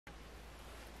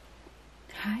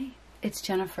Hi, it's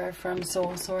Jennifer from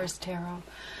Soul Source Tarot,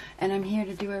 and I'm here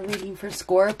to do a reading for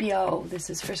Scorpio.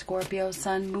 This is for Scorpio,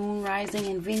 Sun, Moon, Rising,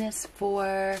 and Venus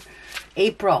for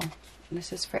April.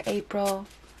 This is for April.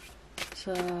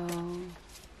 So,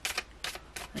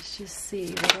 let's just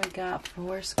see what I got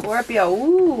for Scorpio.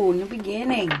 Ooh, new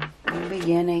beginning. New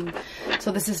beginning.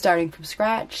 So this is starting from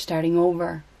scratch, starting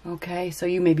over. Okay, so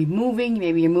you may be moving.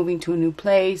 Maybe you're moving to a new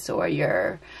place, or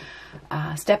you're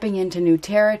stepping into new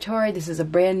territory. This is a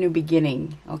brand new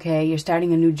beginning. Okay, you're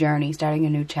starting a new journey, starting a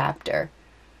new chapter.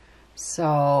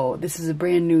 So this is a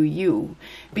brand new you,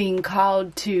 being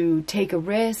called to take a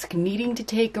risk, needing to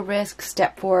take a risk,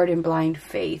 step forward in blind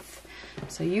faith.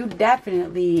 So you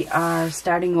definitely are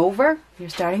starting over. You're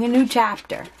starting a new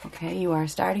chapter. Okay, you are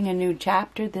starting a new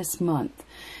chapter this month.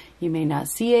 You may not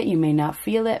see it, you may not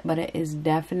feel it, but it is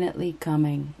definitely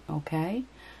coming. Okay,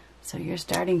 so you're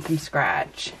starting from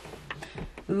scratch.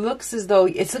 It looks as though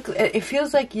it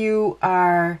feels like you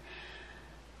are.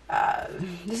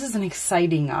 This is an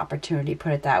exciting opportunity,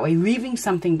 put it that way. Leaving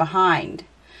something behind.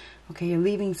 Okay, you're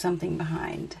leaving something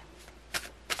behind.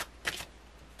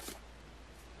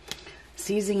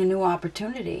 Seizing a new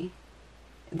opportunity.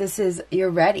 This is,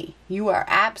 you're ready. You are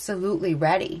absolutely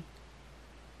ready.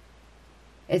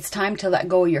 It's time to let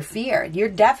go of your fear. You're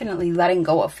definitely letting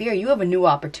go of fear. You have a new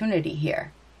opportunity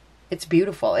here. It's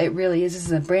beautiful. It really is. This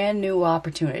is a brand new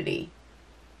opportunity.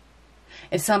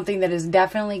 It's something that is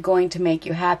definitely going to make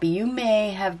you happy. You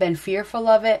may have been fearful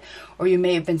of it, or you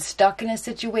may have been stuck in a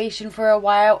situation for a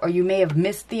while, or you may have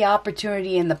missed the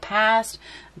opportunity in the past,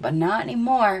 but not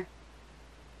anymore.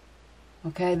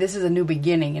 Okay, this is a new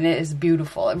beginning, and it is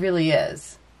beautiful. It really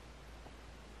is.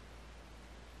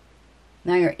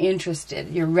 Now you're interested.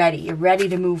 You're ready. You're ready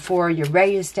to move forward. You're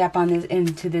ready to step on this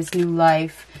into this new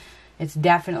life. It's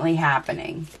definitely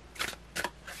happening.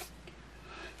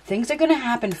 Things are going to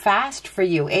happen fast for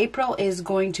you. April is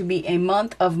going to be a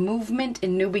month of movement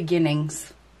and new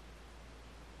beginnings.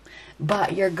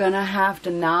 But you're going to have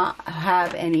to not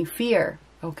have any fear,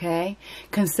 okay?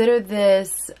 Consider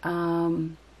this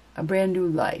a brand new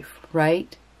life,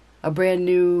 right? A brand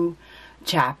new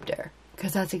chapter.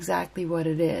 Because that's exactly what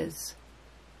it is.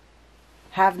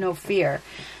 Have no fear.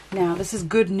 Now, this is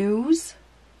good news.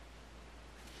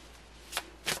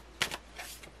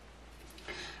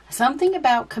 Something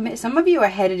about commit. Some of you are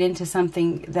headed into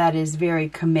something that is very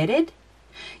committed.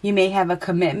 You may have a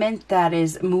commitment that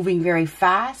is moving very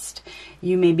fast.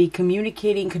 You may be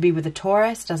communicating. Could be with a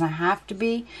Taurus. Doesn't have to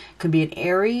be. Could be an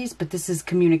Aries. But this is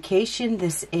communication.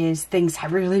 This is things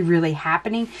really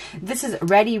happening. This is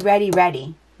ready, ready,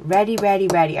 ready. Ready, ready,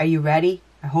 ready. Are you ready?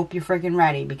 I hope you're freaking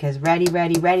ready. Because ready,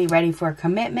 ready, ready, ready for a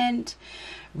commitment.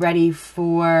 Ready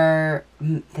for,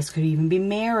 this could even be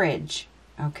marriage.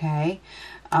 Okay.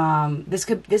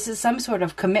 This is some sort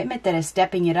of commitment that is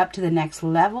stepping it up to the next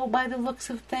level by the looks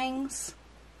of things.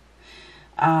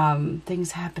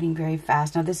 Things happening very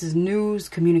fast. Now this is news,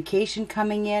 communication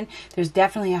coming in. There's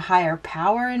definitely a higher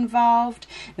power involved.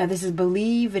 Now this is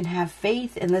believe and have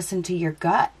faith and listen to your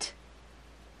gut.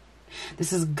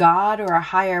 This is God or a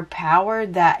higher power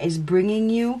that is bringing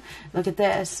you. Look at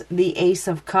this. The Ace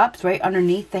of Cups right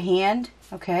underneath the hand.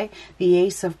 Okay, the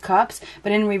Ace of Cups.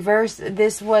 But in reverse,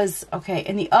 this was, okay,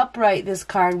 in the upright, this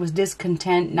card was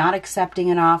discontent, not accepting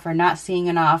an offer, not seeing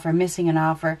an offer, missing an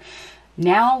offer.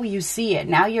 Now you see it.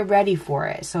 Now you're ready for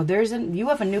it. So you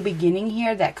have a new beginning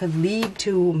here that could lead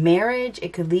to marriage.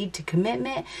 It could lead to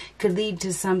commitment. It could lead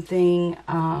to something,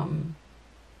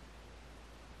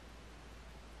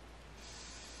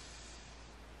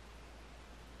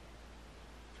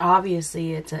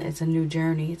 obviously, it's a new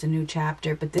journey. It's a new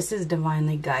chapter. But this is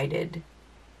divinely guided.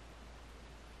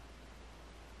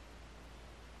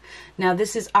 Now,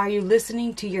 this is, are you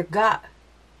listening to your gut?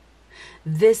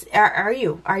 Are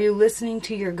you listening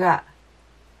to your gut?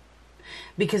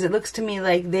 Because it looks to me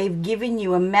like they've given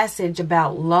you a message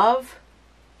about love.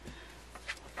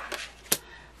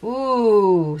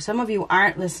 Ooh, some of you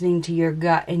aren't listening to your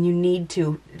gut, and you need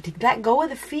to let go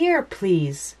of the fear,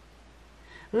 please.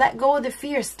 Let go of the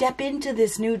fear. Step into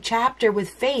this new chapter with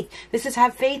faith. This is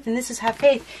have faith and this is have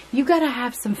faith. You got to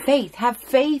have some faith. Have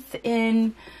faith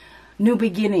in new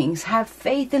beginnings. Have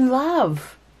faith in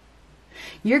love.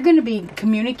 You're going to be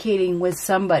communicating with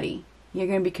somebody. You're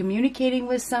going to be communicating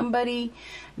with somebody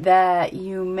that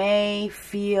you may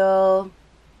feel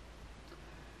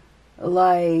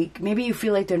like, maybe you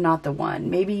feel like they're not the one.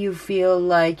 Maybe you feel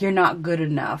like you're not good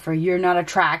enough, or you're not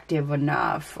attractive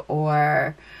enough,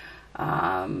 or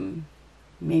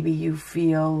maybe you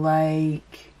feel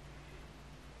like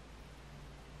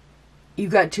you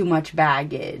got too much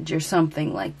baggage or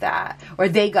something like that. Or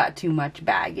they got too much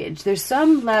baggage. There's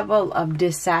some level of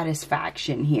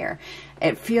dissatisfaction here.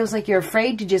 It feels like you're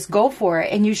afraid to just go for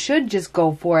it. And you should just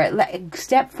go for it.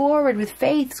 Step forward with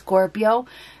faith, Scorpio.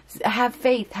 Have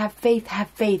faith, have faith, have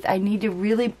faith. I need to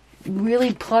really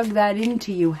plug that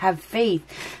into you. Have faith.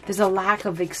 There's a lack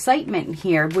of excitement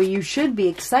here where you should be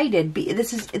excited.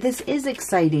 This is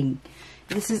exciting.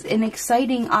 This is an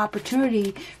exciting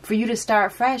opportunity for you to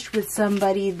start fresh with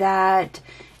somebody that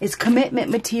is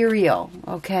commitment material,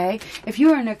 okay? If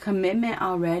you are in a commitment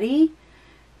already,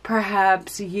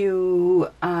 perhaps you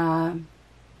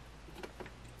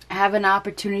have an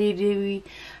opportunity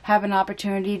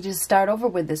to start over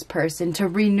with this person, to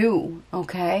renew,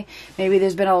 okay? Maybe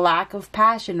there's been a lack of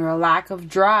passion or a lack of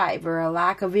drive or a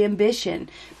lack of ambition,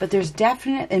 but there's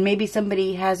definite, and maybe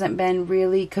somebody hasn't been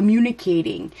really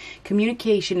communicating.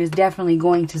 Communication is definitely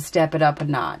going to step it up a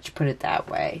notch, put it that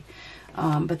way.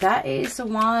 But that Ace of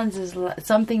Wands is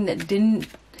something that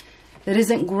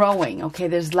isn't growing, okay?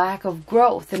 There's lack of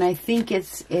growth, and I think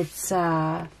it's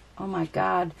oh my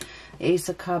God, Ace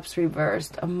of Cups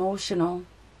reversed, emotional.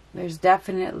 There's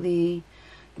definitely,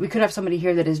 we could have somebody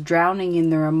here that is drowning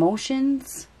in their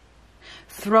emotions,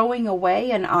 throwing away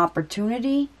an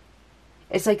opportunity.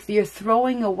 It's like you're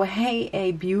throwing away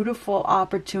a beautiful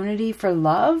opportunity for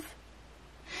love.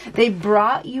 They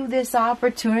brought you this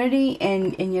opportunity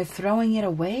and you're throwing it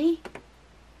away?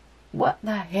 What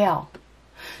the hell?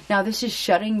 Now this is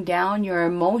shutting down your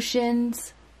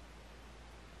emotions.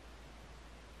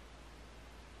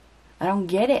 I don't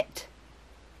get it.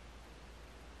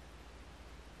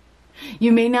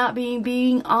 You may not be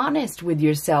being honest with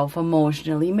yourself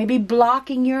emotionally. You may be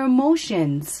blocking your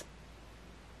emotions.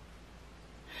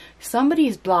 Somebody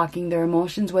is blocking their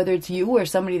emotions, whether it's you or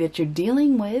somebody that you're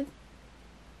dealing with.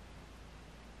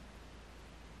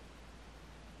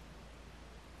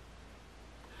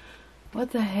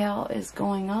 What the hell is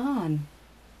going on?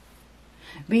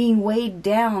 Being weighed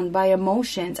down by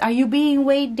emotions. Are you being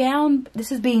weighed down?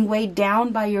 This is being weighed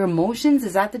down by your emotions?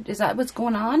 Is that what's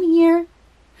going on here?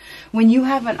 When you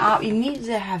have you need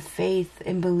to have faith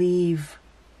and believe.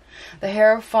 The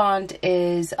Hierophant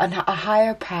is a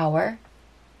higher power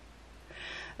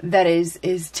that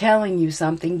is telling you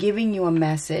something, giving you a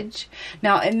message.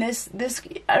 Now, in this,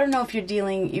 I don't know if you're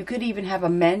dealing, you could even have a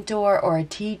mentor or a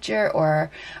teacher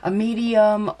or a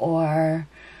medium or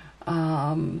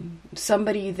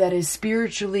somebody that is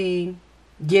spiritually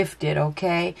gifted,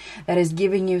 okay? That is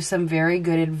giving you some very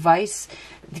good advice,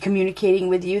 communicating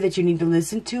with you that you need to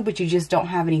listen to, but you just don't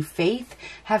have any faith.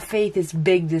 Have faith is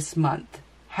big this month.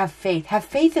 Have faith. Have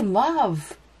faith in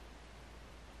love.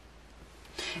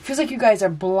 It feels like you guys are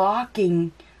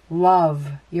blocking love.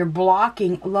 You're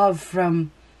blocking love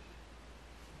from...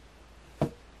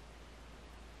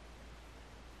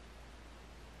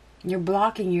 You're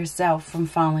blocking yourself from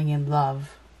falling in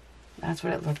love. That's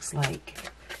what it looks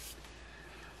like.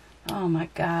 Oh my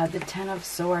God, the Ten of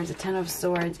Swords. The Ten of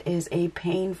Swords is a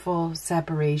painful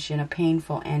separation, a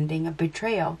painful ending, a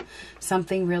betrayal.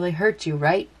 Something really hurt you,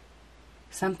 right?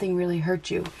 Something really hurt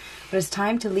you. But it's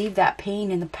time to leave that pain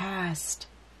in the past.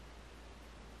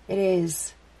 It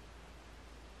is.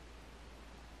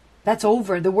 That's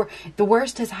over. The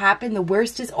worst has happened. The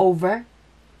worst is over.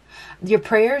 Your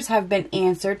prayers have been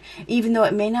answered, even though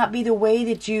it may not be the way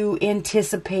that you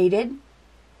anticipated.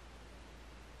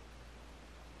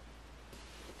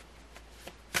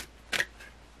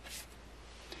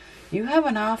 You have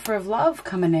an offer of love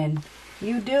coming in.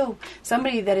 You do.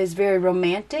 Somebody that is very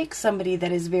romantic, somebody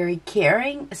that is very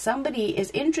caring, somebody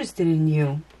is interested in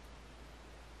you.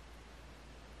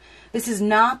 This is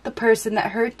not the person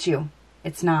that hurt you.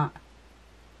 It's not.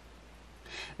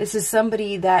 This is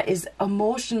somebody that is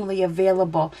emotionally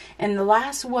available. And the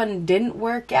last one didn't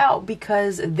work out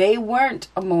because they weren't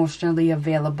emotionally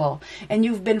available. And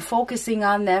you've been focusing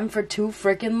on them for too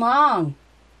freaking long.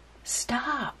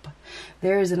 Stop.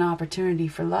 There is an opportunity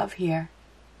for love here.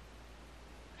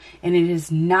 And it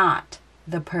is not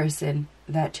the person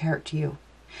that hurt you.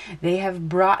 They have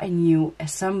brought in you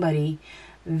as somebody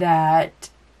that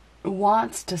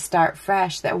wants to start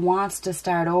fresh, that wants to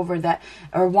start over,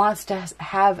 or wants to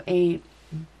have a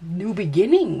new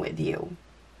beginning with you.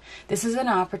 This is an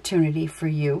opportunity for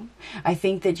you. I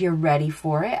think that you're ready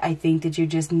for it. I think that you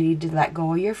just need to let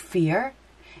go of your fear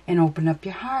and open up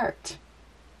your heart.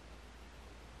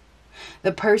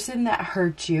 The person that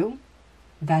hurt you,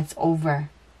 that's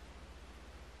over.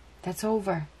 That's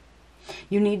over.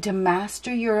 You need to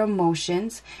master your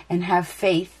emotions and have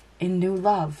faith in new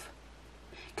love.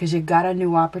 Because you got a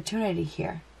new opportunity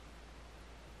here.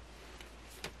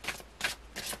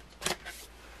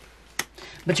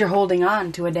 But you're holding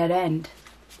on to a dead end.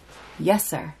 Yes,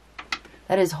 sir.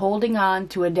 That is holding on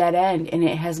to a dead end, and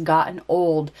it has gotten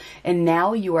old. And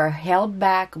now you are held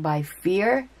back by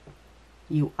fear.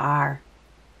 You are.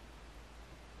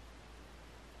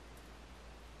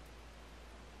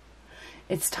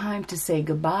 It's time to say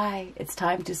goodbye. It's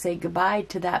time to say goodbye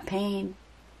to that pain.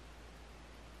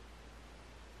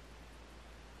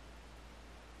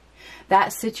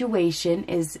 That situation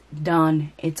is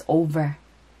done. It's over.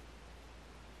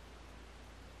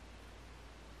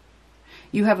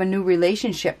 You have a new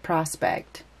relationship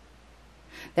prospect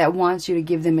that wants you to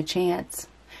give them a chance.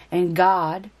 And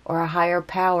God, or a higher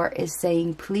power, is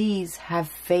saying, please have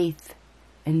faith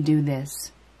and do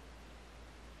this.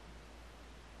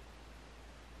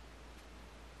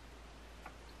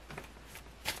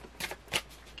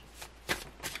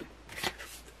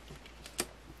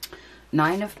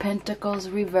 Nine of Pentacles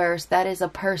reversed. That is a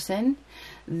person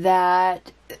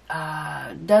that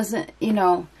doesn't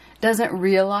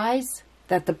realize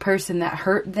that the person that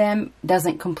hurt them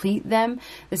doesn't complete them.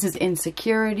 This is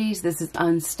insecurities. This is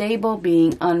unstable,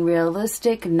 being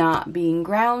unrealistic, not being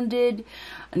grounded,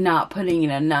 not putting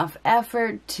in enough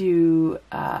effort to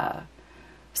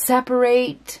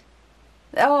separate.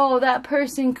 Oh, that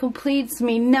person completes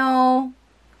me. No.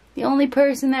 The only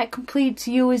person that completes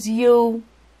you is you.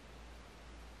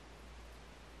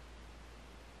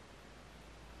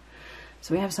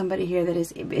 So we have somebody here that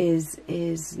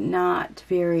is not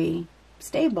very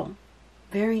stable,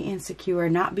 very insecure,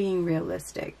 not being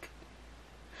realistic,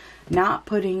 not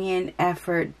putting in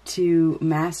effort to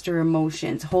master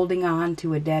emotions, holding on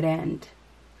to a dead end,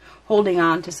 holding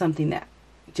on to something that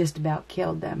just about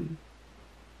killed them.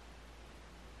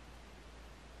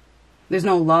 There's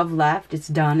no love left. It's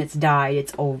done. It's died.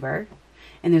 It's over.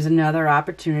 And there's another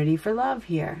opportunity for love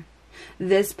here.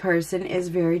 This person is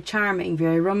very charming,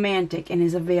 very romantic, and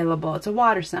is available. It's a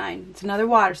water sign. It's another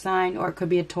water sign, or it could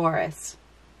be a Taurus.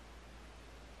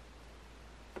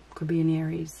 Could be an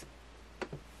Aries.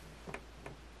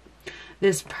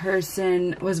 This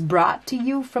person was brought to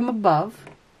you from above.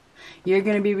 You're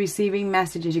going to be receiving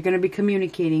messages. You're going to be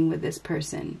communicating with this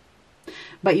person.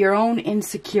 But your own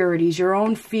insecurities, your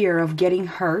own fear of getting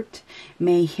hurt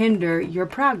may hinder your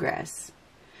progress.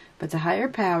 But the higher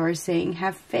power is saying,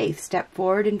 have faith. Step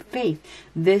forward in faith.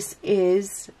 This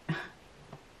is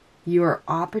your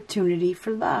opportunity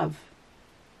for love.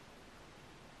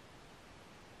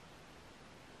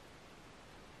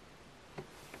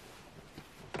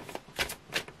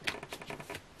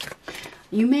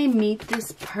 You may meet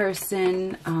this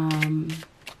person.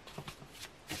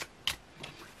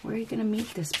 Where are you going to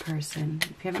meet this person? If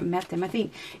you haven't met them, I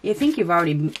think you've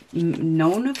already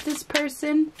known of this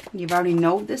person. You've already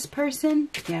know this person.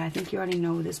 Yeah, I think you already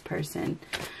know this person.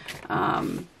 I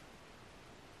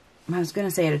was going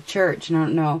to say at a church, and I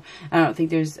don't know. I don't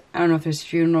know if there's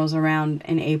funerals around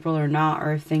in April or not,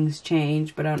 or if things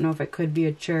change. But I don't know if it could be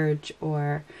a church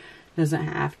or doesn't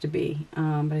have to be.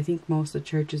 But I think most of the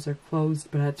churches are closed.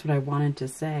 But that's what I wanted to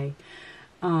say.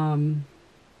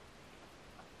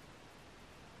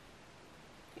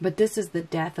 But this is the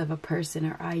death of a person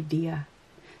or idea.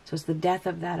 So it's the death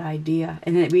of that idea.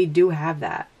 And we do have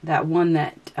that. That one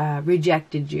that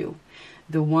rejected you.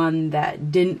 The one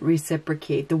that didn't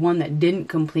reciprocate. The one that didn't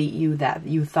complete you that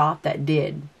you thought that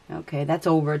did. Okay, that's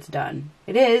over. It's done.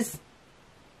 It is.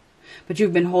 But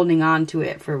you've been holding on to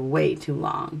it for way too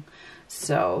long.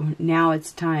 So now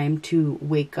it's time to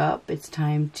wake up. It's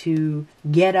time to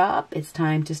get up. It's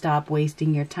time to stop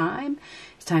wasting your time.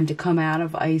 It's time to come out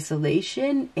of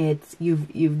isolation.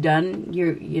 You've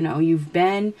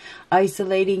been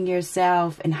isolating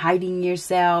yourself and hiding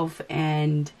yourself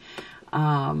and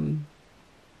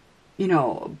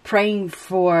praying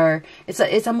for,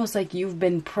 it's almost like you've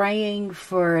been praying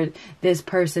for this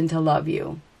person to love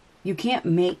you. You can't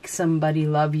make somebody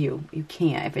love you. You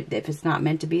can't. If it's not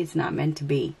meant to be, it's not meant to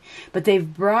be. But they've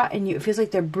brought in you, it feels like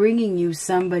they're bringing you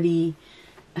somebody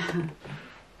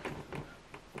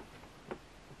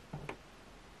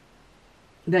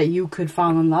that you could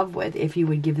fall in love with if you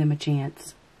would give them a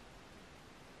chance.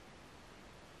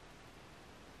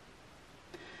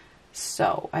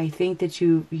 So I think that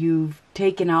you've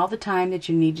taken all the time that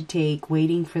you need to take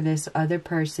waiting for this other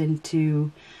person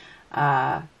to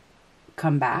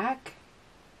come back,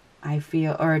 I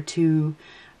feel, or to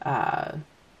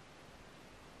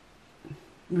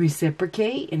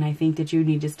reciprocate. And I think that you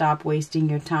need to stop wasting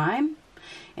your time,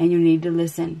 and you need to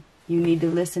listen. You need to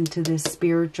listen to this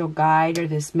spiritual guide or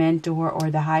this mentor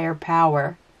or the higher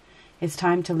power. It's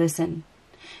time to listen.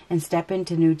 and step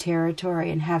into new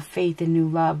territory and have faith in new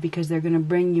love, because they're going to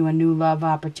bring you a new love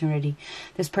opportunity.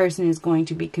 This person is going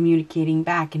to be communicating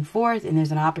back and forth, and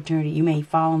there's an opportunity. You may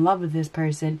fall in love with this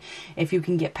person if you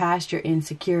can get past your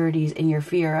insecurities and your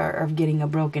fear of getting a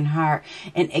broken heart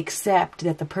and accept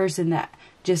that the person that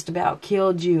just about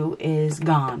killed you is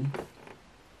gone.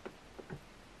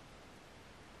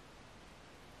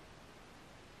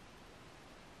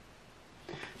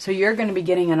 So you're going to be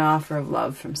getting an offer of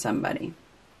love from somebody.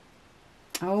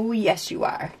 Oh, yes, you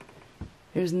are.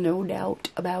 There's no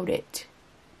doubt about it.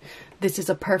 This is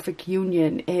a perfect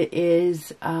union. It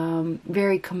is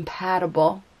very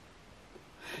compatible.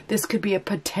 This could be a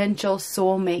potential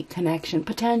soulmate connection.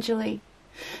 Potentially.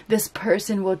 This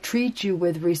person will treat you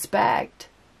with respect.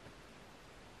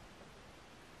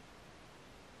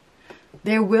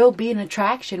 There will be an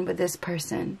attraction with this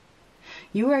person.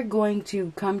 You are going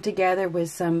to come together with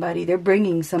somebody. They're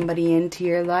bringing somebody into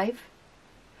your life.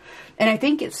 And I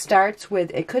think it starts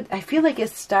with, I feel like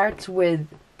it starts with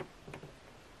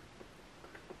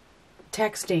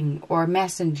texting or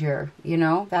messenger, you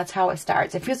know, that's how it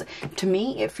starts. It feels, to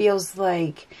me, it feels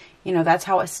like, you know, that's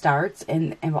how it starts.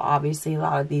 And well, obviously a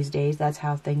lot of these days, that's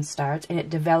how things start. And it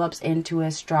develops into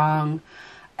a strong,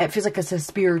 it feels like it's a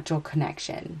spiritual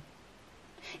connection,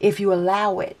 if you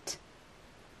allow it.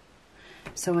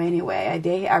 So anyway,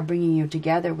 they are bringing you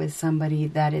together with somebody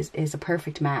that is a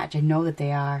perfect match. I know that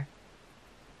they are.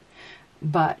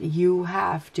 But you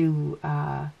have to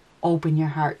open your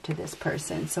heart to this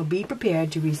person. So be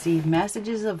prepared to receive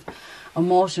messages of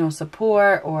emotional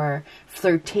support or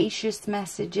flirtatious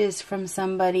messages from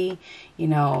somebody, you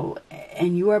know,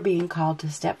 and you are being called to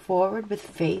step forward with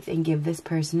faith and give this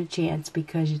person a chance,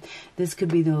 because this could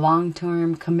be the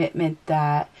long-term commitment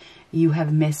that you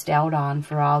have missed out on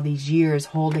for all these years,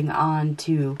 holding on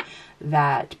to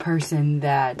that person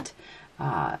that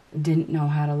didn't know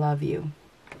how to love you.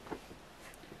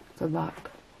 Good luck.